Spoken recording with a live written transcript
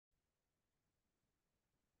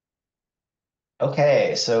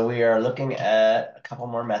Okay, so we are looking at a couple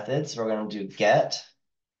more methods. We're going to do get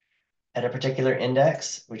at a particular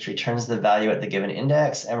index, which returns the value at the given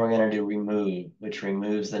index, and we're going to do remove, which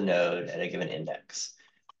removes the node at a given index.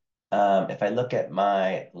 If I look at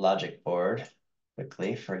my logic board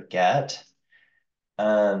quickly for get,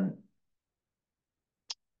 um,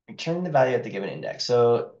 return the value at the given index.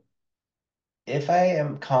 So if I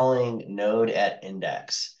am calling node at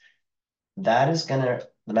index, that is going to,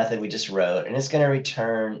 the method we just wrote, and it's going to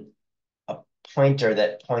return a pointer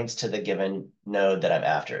that points to the given node that I'm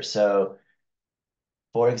after. So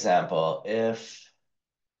for example, if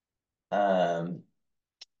I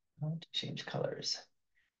want to change colors.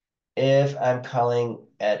 If I'm calling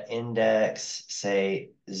at index,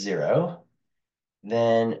 say 0,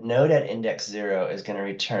 then node at index 0 is going to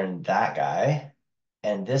return that guy.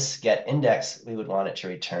 And this get index, we would want it to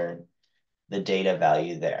return the data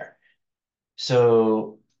value there.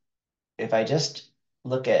 So if I just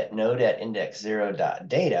look at node at index 0 dot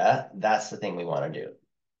data, that's the thing we want to do.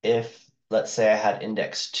 If, let's say I had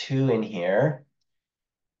index 2 in here,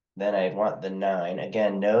 then I want the 9.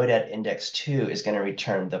 Again, node at index 2 is going to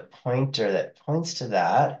return the pointer that points to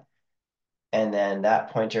that. And then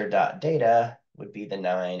that pointer dot data would be the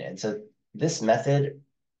 9. And so this method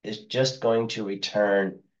is just going to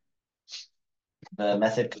return the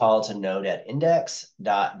method call to node at index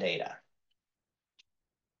dot data.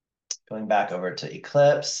 Going back over to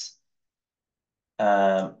Eclipse,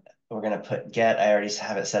 we're going to put get. I already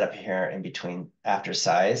have it set up here in between after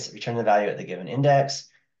size. Return the value at the given index.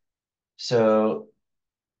 So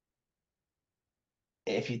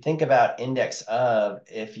if you think about index of,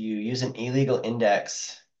 if you use an illegal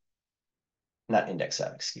index, not index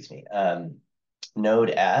of, excuse me, node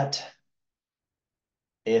at,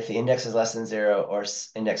 if the index is less than 0 or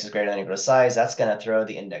index is greater than or equal to size, that's going to throw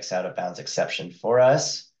the index out of bounds exception for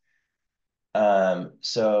us.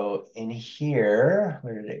 So in here,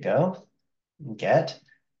 where did it go? Get.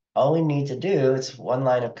 All we need to do, it's one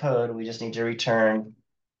line of code. We just need to return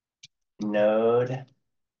node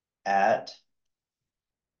at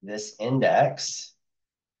this index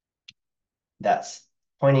that's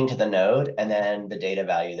pointing to the node, and then the data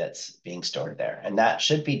value that's being stored there. And that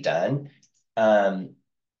should be done.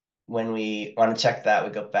 When we want to check that,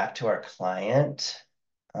 we go back to our client.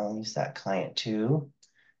 I'll use that client too.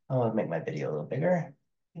 I'll make my video a little bigger.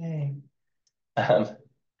 Yay. Um,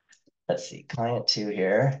 let's see, client 2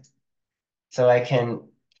 here. So I can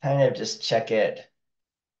kind of just check it,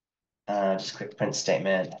 just quick print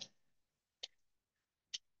statement.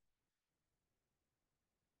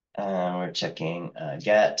 We're checking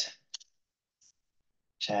get,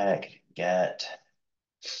 check, get.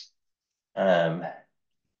 Um,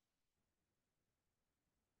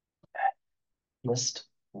 list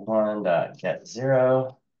 1 dot get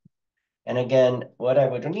 0. And again, what I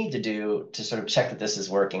would need to do to sort of check that this is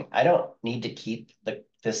working, I don't need to keep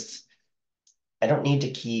I don't need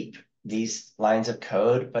to keep these lines of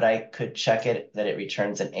code, but I could check it that it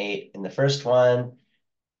returns an 8 in the first one.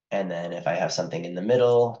 And then if I have something in the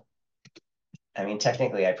middle, I mean,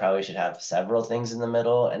 technically I probably should have several things in the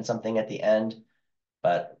middle and something at the end,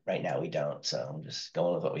 but right now we don't. So I'm just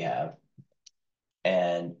going with what we have.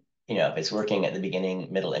 And, if it's working at the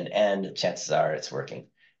beginning, middle, and end, chances are it's working.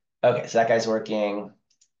 Okay, so that guy's working.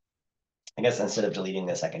 I guess instead of deleting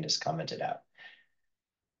this, I can just comment it out.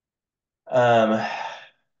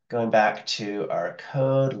 Going back to our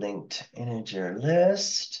code linked integer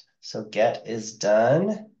list. So get is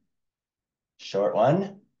done. Short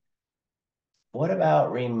one. What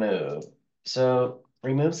about remove? So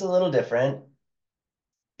remove's a little different.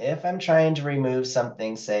 If I'm trying to remove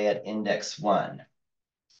something, say at index 1.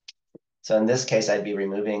 So in this case, I'd be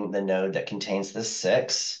removing the node that contains the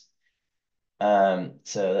 6.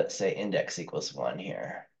 So let's say index equals 1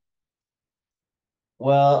 here.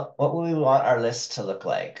 Well, what would we want our list to look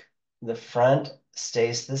like? The front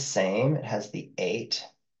stays the same. It has the 8.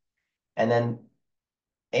 And then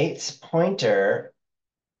 8's pointer,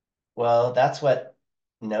 well, that's what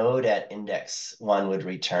node at index 1 would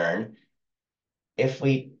return. If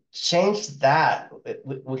we change that,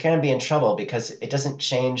 we're going to be in trouble because it doesn't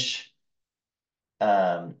change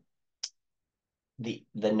um,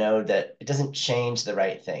 the node that, it doesn't change the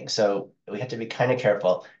right thing. So we have to be kind of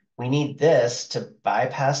careful. We need this to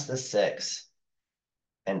bypass the 6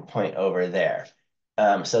 and point over there.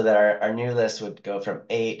 So that our new list would go from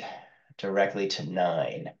 8 directly to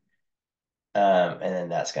 9. And then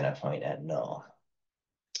that's going to point at null.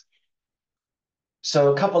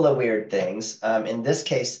 So a couple of weird things. In this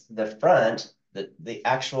case, the front, the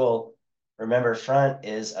actual, remember, front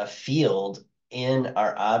is a field in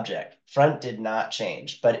our object. Front did not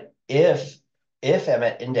change. But if if I'm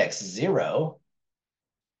at index 0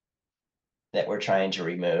 that we're trying to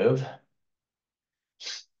remove,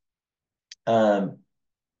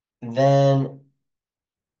 then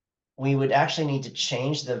we would actually need to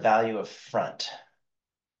change the value of front.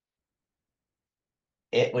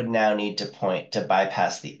 It would now need to point to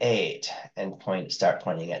bypass the 8 and start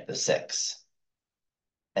pointing at the 6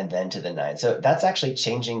 and then to the 9. So that's actually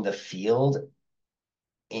changing the field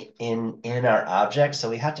in our object. So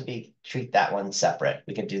we have to treat that one separate.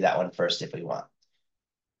 We could do that one first if we want.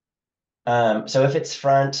 So if it's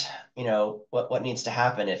front, what needs to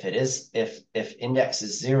happen if index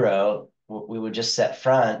is 0, we would just set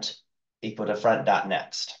front equal to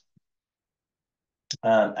front.next.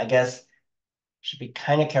 I guess should be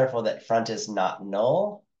kind of careful that front is not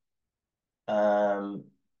null. Can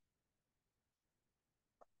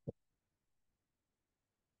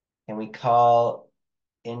we call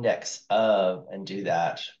index of and do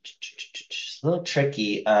that? It's a little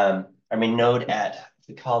tricky. Node at. If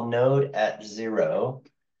we call node at 0.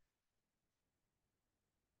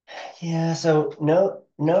 Yeah, so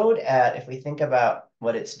node at, if we think about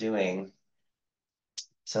what it's doing,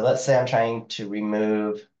 so let's say I'm trying to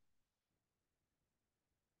remove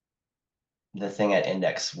the thing at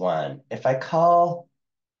index 1. If I call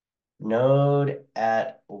node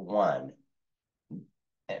at 1,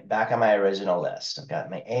 back on my original list, I've got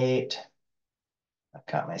my 8, I've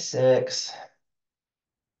got my 6,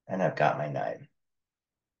 and I've got my 9.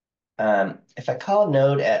 If I call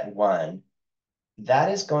node at 1,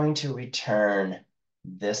 that is going to return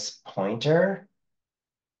this pointer.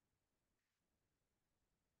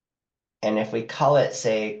 And if we call it,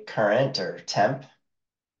 say, current or temp,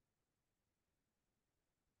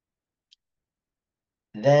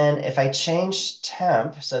 then if I change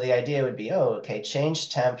temp, so the idea would be, oh, okay, change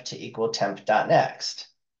temp to equal temp.next.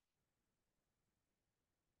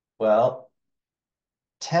 Well,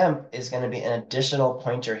 temp is going to be an additional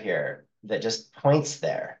pointer here that just points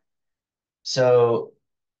there. So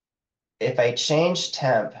if I change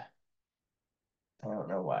temp, I don't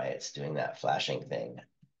know why it's doing that flashing thing.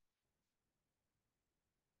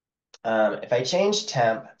 If I change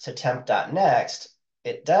temp to temp.next,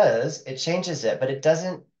 it changes it, but it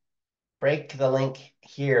doesn't break the link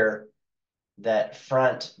here that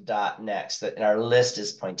front.next that our list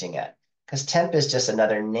is pointing at. Because temp is just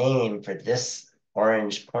another name for this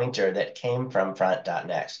orange pointer that came from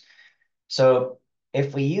front.next. So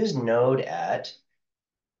if we use node at,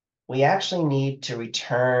 we actually need to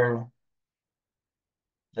return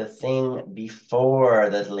the thing before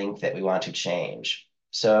the link that we want to change.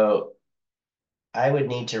 So I would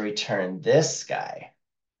need to return this guy.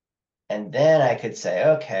 And then I could say,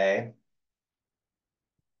 okay,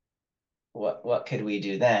 what could we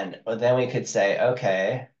do then? Well, then we could say,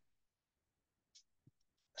 okay,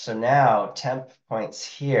 so now temp points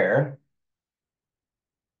here.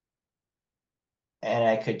 And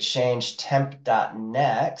I could change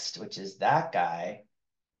temp.next, which is that guy,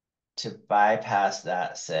 to bypass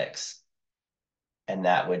that 6. And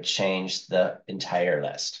that would change the entire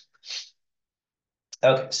list.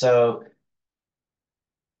 Okay, so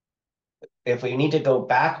if we need to go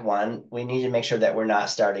back one, we need to make sure that we're not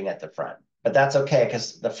starting at the front. But that's okay,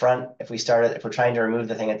 because the front, if we're trying to remove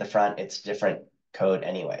the thing at the front, it's different code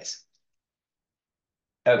anyways.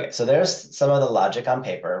 Okay, so there's some of the logic on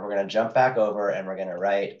paper. We're going to jump back over and we're going to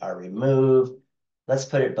write our remove. Let's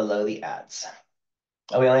put it below the adds.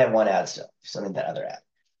 Oh, we only have one add still, so I need that other add.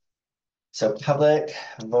 So public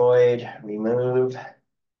void remove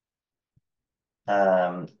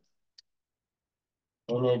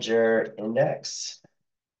integer index.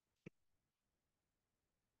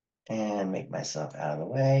 And make myself out of the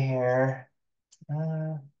way here.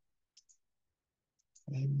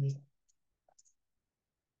 Maybe.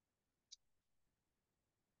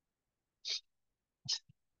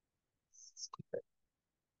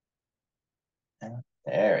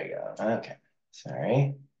 There we go. Okay,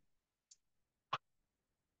 sorry.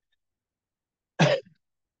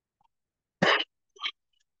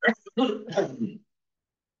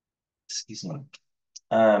 Excuse me.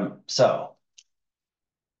 So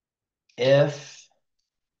if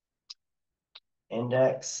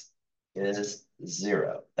index is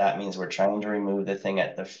 0, that means we're trying to remove the thing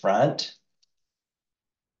at the front.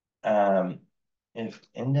 If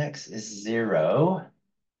index is 0,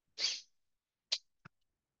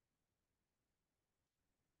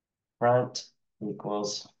 front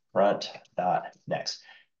equals front dot next.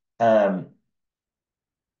 I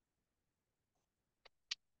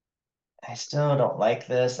still don't like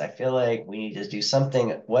this. I feel like we need to do something.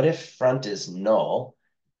 What if front is null?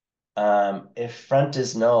 If front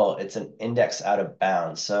is null, it's an index out of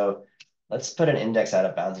bounds. So let's put an index out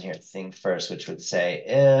of bounds in here thing first, which would say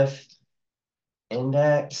if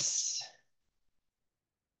index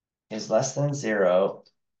is less than 0,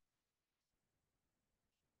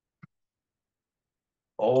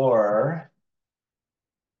 or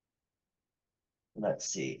let's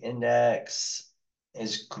see, index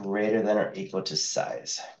is greater than or equal to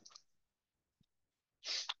size.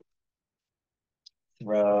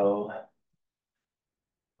 Throw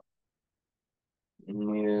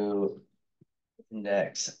new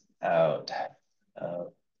index out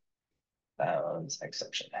of bounds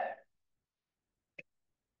exception.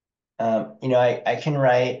 I can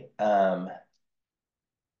write a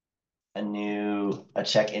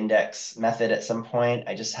check index method at some point.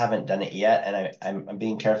 I just haven't done it yet, and I'm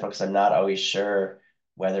being careful because I'm not always sure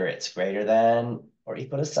whether it's greater than or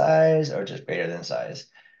equal to size or just greater than size.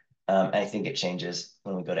 I think it changes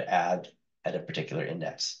when we go to add at a particular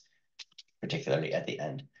index, particularly at the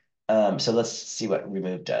end. So let's see what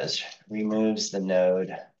remove does. Removes the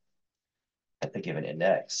node at the given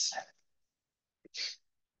index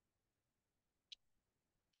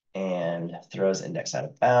and throws index out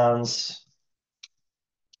of bounds.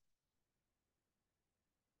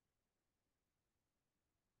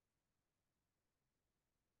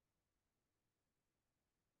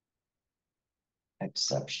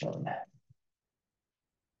 Exception.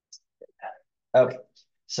 Okay,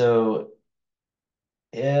 so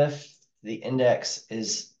if the index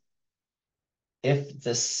is, if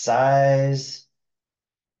the size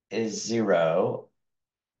is 0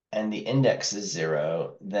 and the index is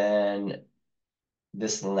 0, then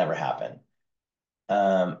this will never happen.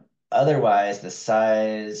 Otherwise, the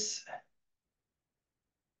size,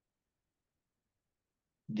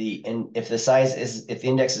 if the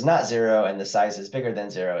index is not 0 and the size is bigger than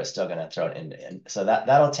 0, it's still going to throw it in. So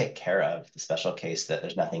that'll take care of the special case that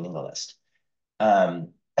there's nothing in the list.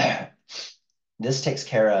 This takes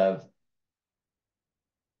care of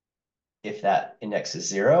if that index is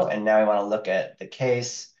 0. And now I want to look at the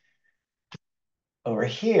case over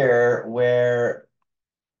here where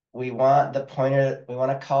we want the pointer, we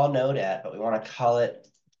want to call node at, but we want to call it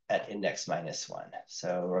at index -1.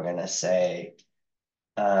 So we're going to say,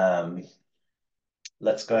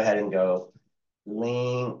 let's go ahead and go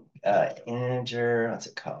link integer, what's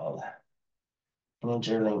it called?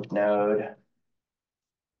 Integer link node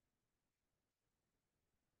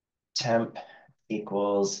temp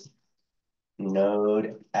equals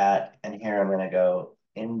node at, and here I'm going to go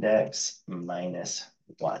index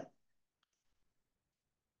 -1.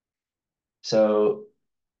 So,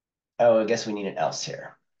 I guess we need an else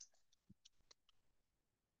here.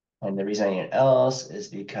 And the reason I need an else is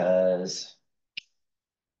because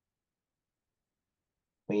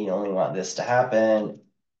we only want this to happen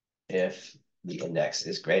if the index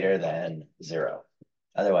is greater than 0.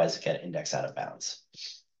 Otherwise, get index out of bounds.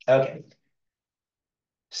 Okay.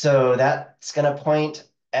 So that's going to point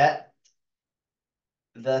at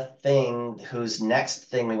the thing whose next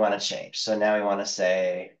thing we want to change. So now we want to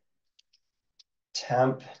say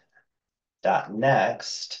temp.next.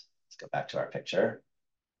 Let's go back to our picture.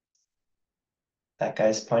 That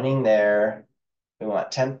guy's pointing there. We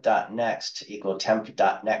want temp.next equal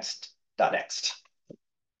temp.next.next.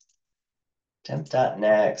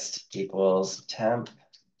 Temp.next equals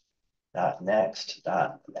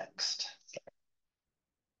temp.next.next.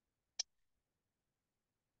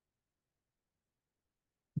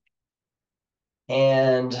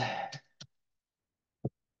 And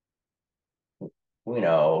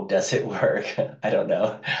does it work? I don't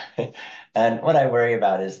know. And what I worry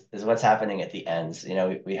about is what's happening at the ends.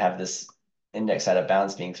 We have this index out of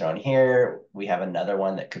bounds being thrown here. We have another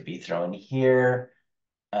one that could be thrown here.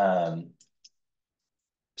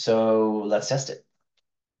 So let's test it.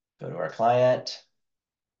 Go to our client.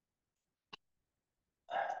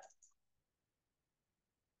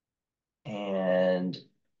 And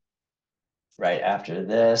right after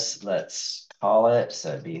this, let's call it. So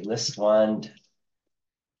it'd be list1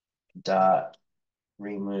 dot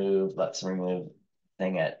remove. Let's remove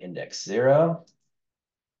thing at index 0.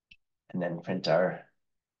 And then print our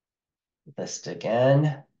list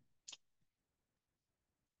again.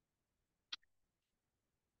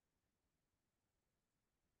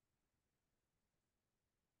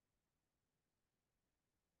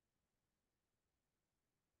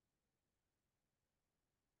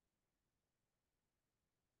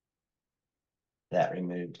 That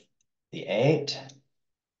removed the 8.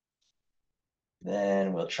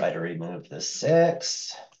 Then we'll try to remove the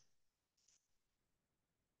 6.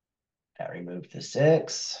 That removed the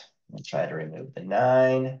 6. We'll try to remove the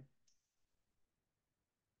 9.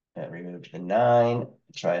 That removed the 9.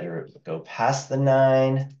 Try to go past the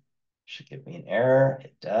 9. Should give me an error.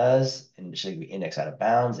 It does. And it should be index out of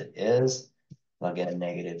bounds. It is. I'll get a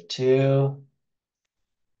 -2.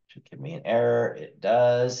 Should give me an error. It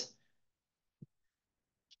does.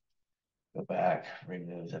 Go back,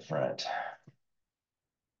 remove the front.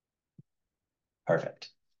 Perfect.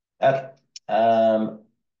 Okay.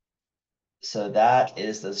 So that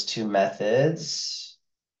is those two methods,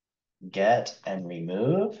 get and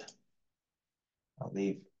remove. I'll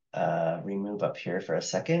leave remove up here for a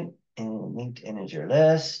second. In linked integer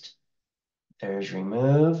list, there's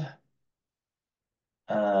remove.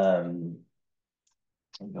 Go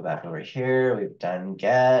back over here. We've done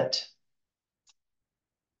get.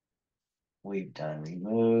 We've done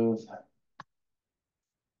remove.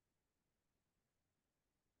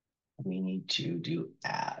 We need to do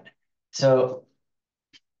add. So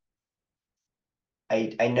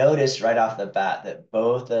I noticed right off the bat that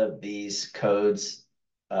both of these codes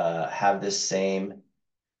have this same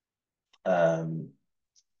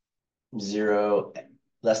zero,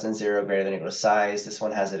 less than zero, greater than or equal to size. This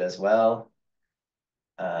one has it as well.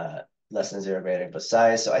 Less than zero, greater than or equal to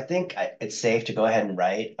size. So I think it's safe to go ahead and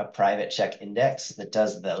write a private check index that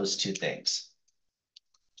does those two things.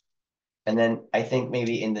 And then I think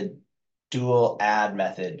maybe in the dual add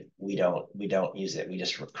method, we don't use it. We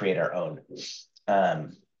just create our own. Is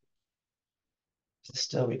it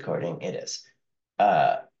still recording? It is.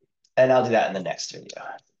 And I'll do that in the next video.